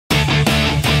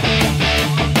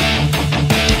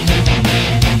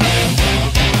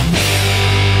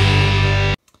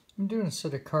a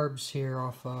set of carbs here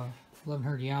off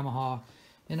 1100 Yamaha,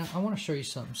 and I want to show you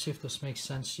something, see if this makes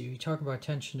sense to you. You talk about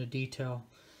attention to detail.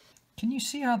 Can you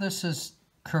see how this is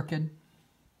crooked?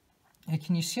 And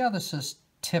can you see how this is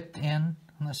tipped in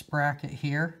on this bracket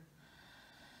here?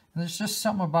 And there's just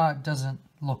something about it doesn't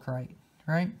look right,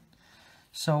 right?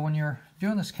 So when you're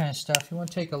doing this kind of stuff, you want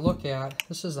to take a look at,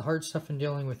 this is the hard stuff in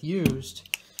dealing with used,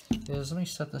 is, let me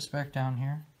set this back down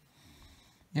here.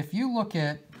 If you look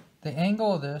at the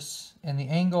angle of this and the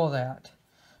angle of that,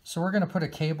 so we're going to put a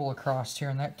cable across here,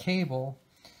 and that cable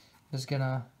is going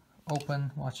to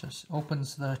open, watch this,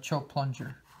 opens the choke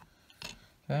plunger.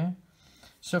 Okay?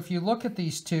 So if you look at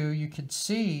these two, you could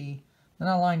see they're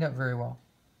not lined up very well.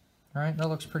 All right, that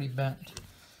looks pretty bent.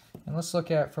 And let's look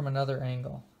at it from another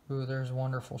angle. Ooh, there's a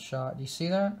wonderful shot. Do you see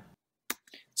that?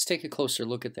 Let's take a closer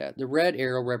look at that. The red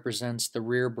arrow represents the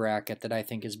rear bracket that I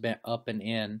think is bent up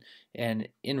and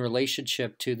in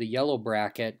relationship to the yellow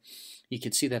bracket, you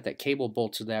can see that that cable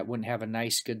bolt to that wouldn't have a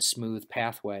nice, good, smooth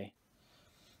pathway.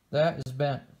 That is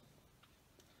bent.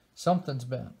 Something's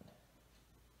bent.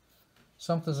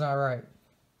 Something's not right.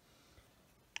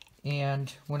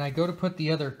 And when I go to put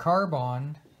the other carb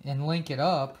on and link it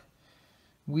up,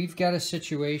 we've got a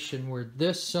situation where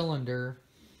this cylinder,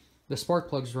 the spark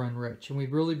plugs run rich, and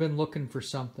we've really been looking for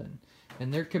something.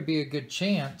 And there could be a good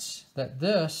chance that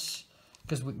this,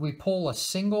 because we pull a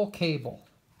single cable,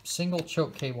 single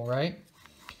choke cable, right?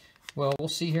 Well, we'll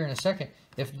see here in a second.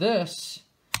 If this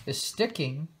is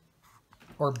sticking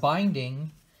or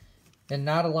binding and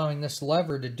not allowing this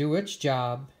lever to do its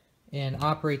job and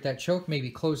operate that choke,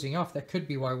 maybe closing off, that could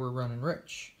be why we're running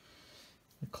rich.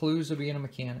 The clues of being a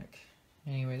mechanic.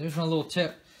 Anyway, there's my little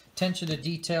tip. Attention to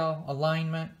detail,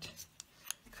 alignment,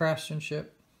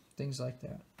 craftsmanship, things like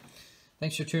that.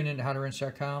 Thanks for tuning in to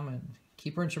HowToWrench.com, and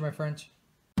keep wrenching, my friends.